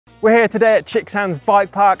We're here today at Chicksands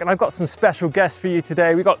Bike Park and I've got some special guests for you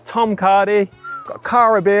today. We've got Tom Cardy, got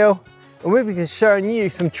Cara Beal, and we'll be showing you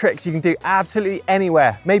some tricks you can do absolutely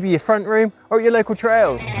anywhere, maybe your front room or at your local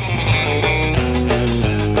trails.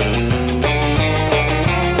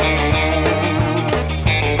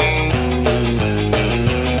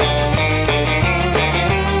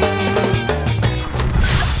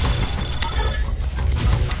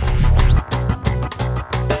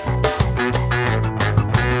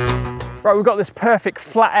 Right, we've got this perfect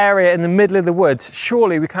flat area in the middle of the woods.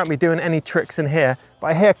 Surely we can't be doing any tricks in here, but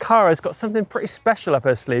I hear Cara's got something pretty special up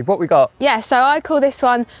her sleeve. What we got? Yeah, so I call this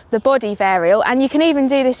one the body varial, and you can even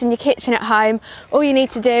do this in your kitchen at home. All you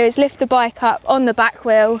need to do is lift the bike up on the back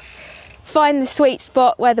wheel, find the sweet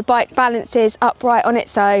spot where the bike balances upright on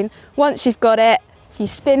its own. Once you've got it, you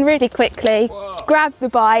spin really quickly, grab the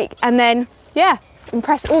bike, and then, yeah,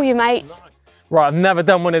 impress all your mates. Right, I've never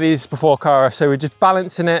done one of these before, Cara, so we're just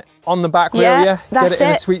balancing it on the back wheel, yeah? That's Get it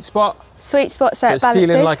in a sweet spot. Sweet spot so it balances.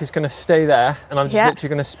 It's feeling like it's going to stay there, and I'm just literally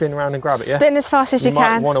going to spin around and grab it, yeah? Spin as fast as you can.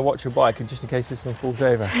 You might want to watch your bike, just in case this one falls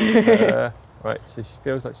over. Right, so she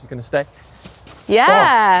feels like she's going to stay.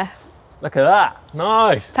 Yeah! Oh, look at that,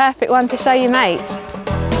 nice! Perfect one to show your mates.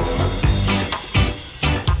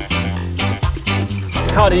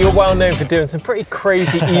 Cardy, you're well known for doing some pretty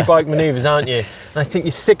crazy e-bike manoeuvres, aren't you? And I think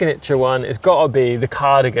your signature one has got to be the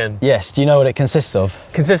cardigan. Yes, do you know what it consists of?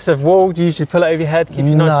 Consists of wool? Do you usually pull it over your head? Keeps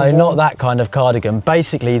you nice and warm? No, not that kind of cardigan.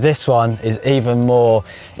 Basically, this one is even more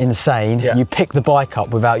insane. Yeah. You pick the bike up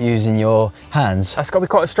without using your hands. That's got to be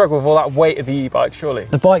quite a struggle with all that weight of the e-bike, surely.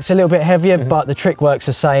 The bike's a little bit heavier, but the trick works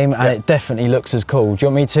the same, and it definitely looks as cool. Do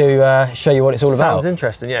you want me to show you what it's all about? Sounds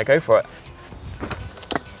interesting, yeah, go for it.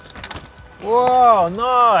 Whoa,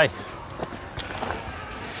 nice!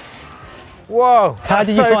 Whoa, how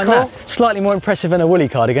did you find that? Slightly more impressive than a woolly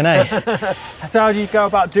cardigan, eh? So how do you go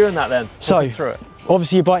about doing that then? So,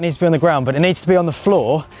 obviously your bike needs to be on the ground, but it needs to be on the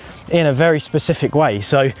floor in a very specific way.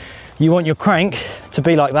 So you want your crank to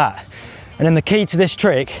be like that. And then the key to this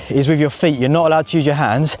trick is with your feet. You're not allowed to use your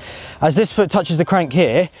hands. As this foot touches the crank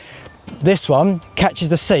here, this one catches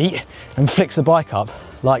the seat and flicks the bike up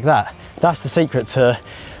like that. That's the secret to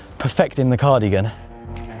perfecting the cardigan.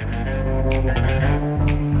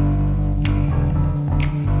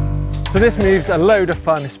 So this move's a load of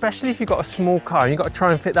fun, especially if you've got a small car and you've got to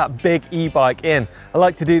try and fit that big e-bike in. I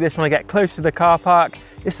like to do this when I get close to the car park.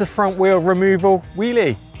 It's the front wheel removal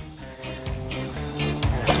wheelie.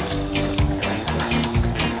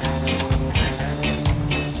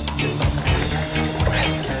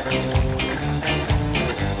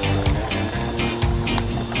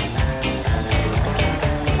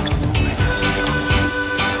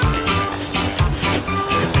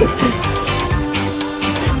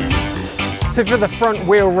 So for the front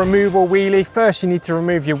wheel removal wheelie, first you need to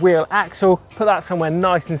remove your wheel axle, put that somewhere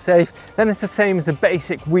nice and safe. Then it's the same as the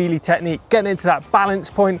basic wheelie technique, getting into that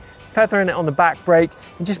balance point, feathering it on the back brake,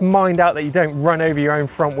 and just mind out that you don't run over your own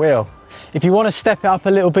front wheel. If you want to step it up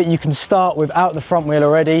a little bit, you can start without the front wheel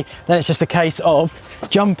already. Then it's just a case of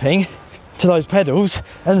jumping to those pedals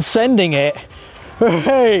and sending it.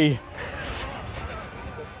 Hey!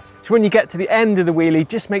 So when you get to the end of the wheelie,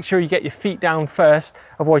 just make sure you get your feet down first,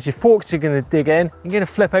 otherwise your forks are going to dig in. You're going to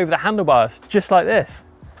flip over the handlebars, just like this.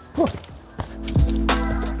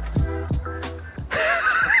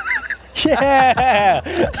 Yeah!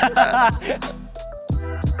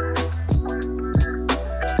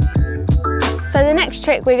 So the next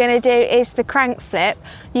trick we're going to do is the crank flip.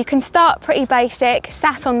 You can start pretty basic,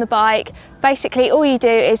 sat on the bike. Basically all you do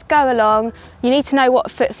is go along, you need to know what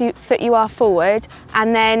foot you are forward,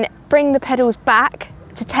 and then bring the pedals back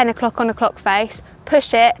to 10 o'clock on a clock face,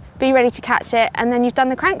 push it, be ready to catch it, and then you've done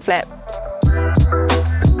the crank flip.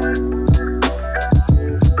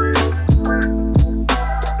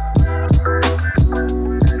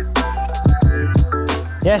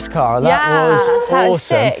 Yes, Cara, that was awesome.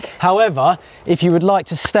 Sick. However, if you would like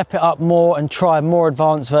to step it up more and try a more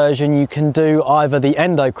advanced version, you can do either the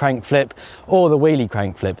endo crank flip or the wheelie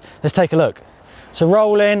crank flip. Let's take a look. So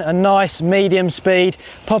roll in a nice medium speed,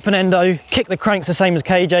 pop an endo, kick the cranks the same as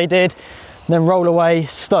KJ did, and then roll away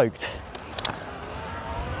stoked.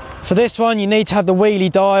 For this one, you need to have the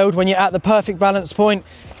wheelie dialed. When you're at the perfect balance point,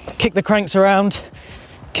 kick the cranks around,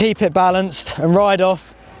 keep it balanced, and ride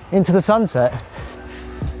off into the sunset.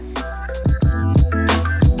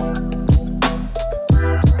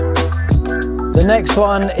 The next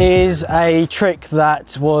one is a trick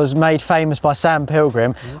that was made famous by Sam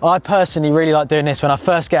Pilgrim. I personally really like doing this when I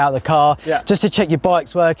first get out of the car, just to check your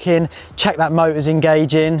bike's working, check that motor's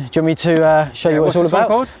engaging. Do you want me to show you what it's all about? What's this one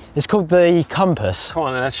called? It's called the compass. Come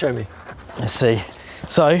on then, let's show me. Let's see.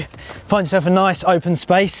 So find yourself a nice open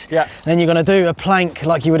space. Yeah. Then you're going to do a plank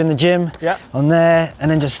like you would in the gym. Yeah. On there,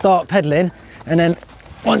 and then just start pedaling. And then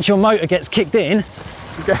once your motor gets kicked in,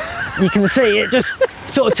 you can see it just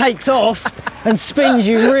sort of takes off and spins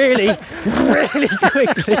you really, really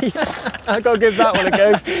quickly. I've got to give that one a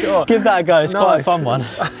go. Sure. Give that a go. It's quite a fun one.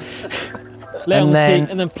 Lay on the seat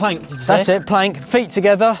and then plank, did you say? That's it, plank, feet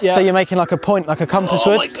together, yeah. So you're making like a point, like a compass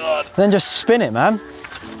would. Oh my God. Then just spin it, man.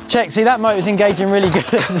 Check, see that motor's engaging really good.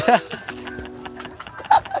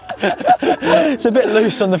 It's a bit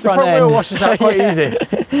loose on the front end. The front wheel washes out quite easy.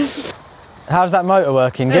 How's that motor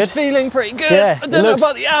working? Good? It's feeling pretty good. Yeah, I don't know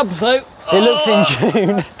about the abs though. It looks in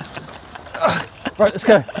tune. Right, let's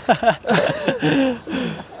go.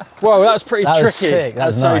 Whoa, that was pretty tricky. Was sick. That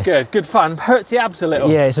was so nice. good. Good fun. Hurts the abs a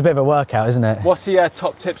little. Yeah, it's a bit of a workout, isn't it? What's the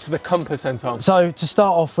top tips for the compass then, Tom? So to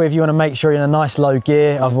start off with, you want to make sure you're in a nice low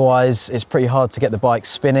gear, otherwise it's pretty hard to get the bike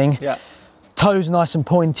spinning. Yeah. Toes nice and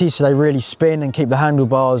pointy so they really spin, and keep the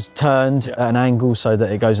handlebars turned at an angle so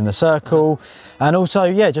that it goes in the circle. And also,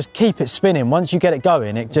 yeah, just keep it spinning. Once you get it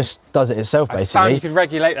going, it just does it itself, basically. I found you can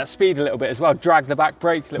regulate that speed a little bit as well. Drag the back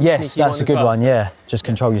brakes a little. Yes, that's a good one, yeah. Just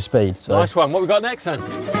control your speed. So. Nice one. What we got next then?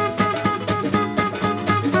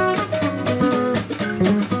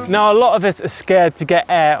 Now, a lot of us are scared to get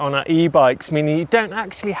air on our e-bikes, meaning you don't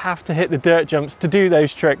actually have to hit the dirt jumps to do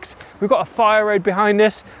those tricks. We've got a fire road behind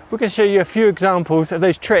us. We're going to show you a few examples of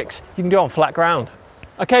those tricks you can do on flat ground.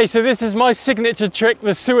 Okay, so this is my signature trick,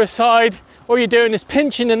 the suicide. All you're doing is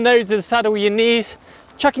pinching the nose of the saddle with your knees,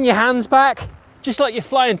 chucking your hands back, just like you're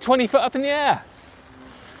flying 20 foot up in the air.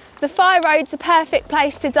 The fire road's a perfect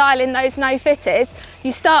place to dial in those no-fitters.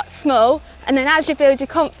 You start small, and then as you build your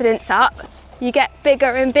confidence up, you get bigger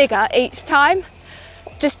and bigger each time.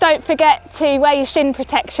 Just don't forget to wear your shin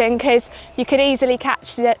protection, because you could easily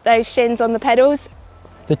catch those shins on the pedals.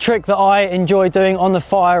 The trick that I enjoy doing on the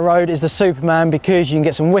fire road is the Superman, because you can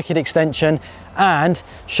get some wicked extension and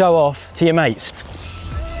show off to your mates.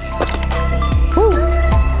 Woo.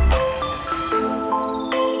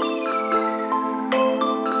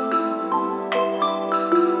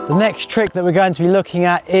 The next trick that we're going to be looking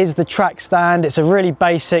at is the track stand. It's a really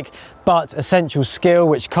basic but essential skill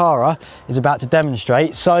which Cara is about to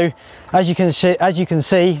demonstrate. So as you can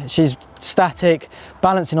see, she's static,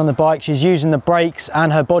 balancing on the bike. She's using the brakes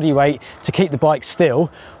and her body weight to keep the bike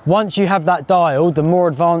still. Once you have that dialed, the more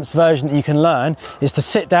advanced version that you can learn is to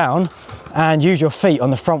sit down and use your feet on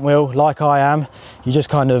the front wheel like I am. You just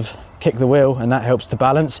kind of kick the wheel and that helps to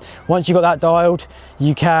balance. Once you've got that dialed,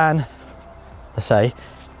 you can, let's say,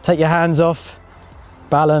 take your hands off,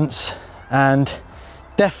 balance, and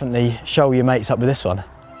definitely show your mates up with this one.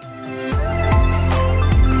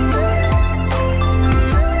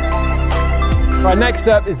 Right, next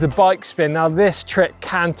up is the bike spin. Now this trick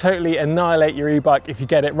can totally annihilate your e-bike if you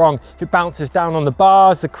get it wrong. If it bounces down on the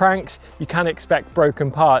bars, the cranks, you can expect broken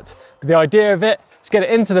parts. But the idea of it is get it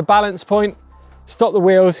into the balance point, stop the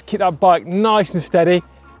wheels, keep that bike nice and steady,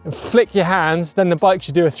 and flick your hands. Then the bike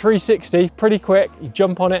should do a 360 pretty quick. You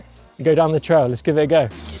jump on it and go down the trail. Let's give it a go.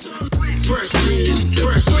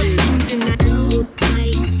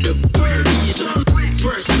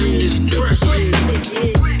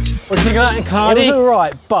 What do you think of that in Cardy? It was all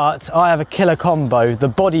right, but I have a killer combo, the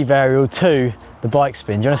body varial to the bike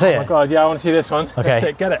spin. Do you want to see it? Oh my God, yeah, I want to see this one. Okay. That's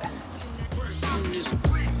it, get it.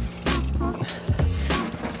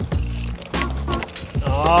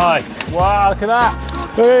 Nice. Wow, look at that.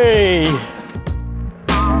 Hey.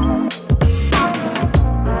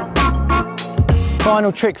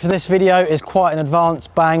 Final trick for this video is quite an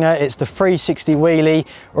advanced banger. It's the 360 wheelie,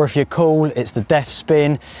 or if you're cool, it's the death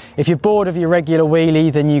spin. If you're bored of your regular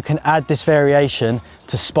wheelie, then you can add this variation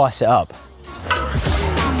to spice it up.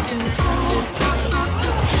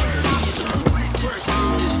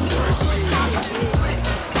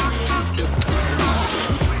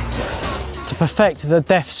 To perfect the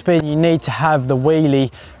death spin, you need to have the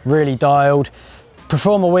wheelie really dialed.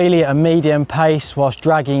 Perform a wheelie at a medium pace whilst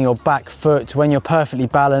dragging your back foot. When you're perfectly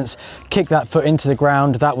balanced, kick that foot into the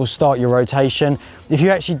ground. That will start your rotation. If you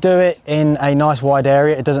actually do it in a nice wide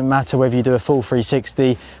area, it doesn't matter whether you do a full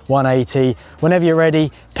 360, 180. Whenever you're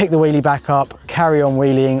ready, pick the wheelie back up, carry on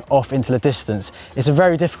wheeling off into the distance. It's a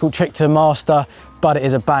very difficult trick to master, but it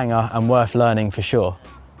is a banger and worth learning for sure.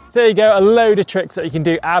 So there you go, a load of tricks that you can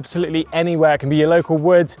do absolutely anywhere. It can be your local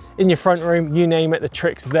woods, in your front room, you name it, the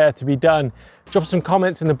trick's there to be done. Drop some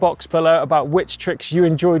comments in the box below about which tricks you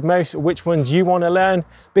enjoyed most, or which ones you want to learn.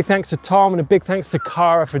 Big thanks to Tom and a big thanks to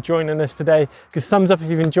Cara for joining us today. Give us a thumbs up if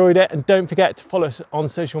you've enjoyed it, and don't forget to follow us on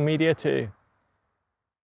social media too.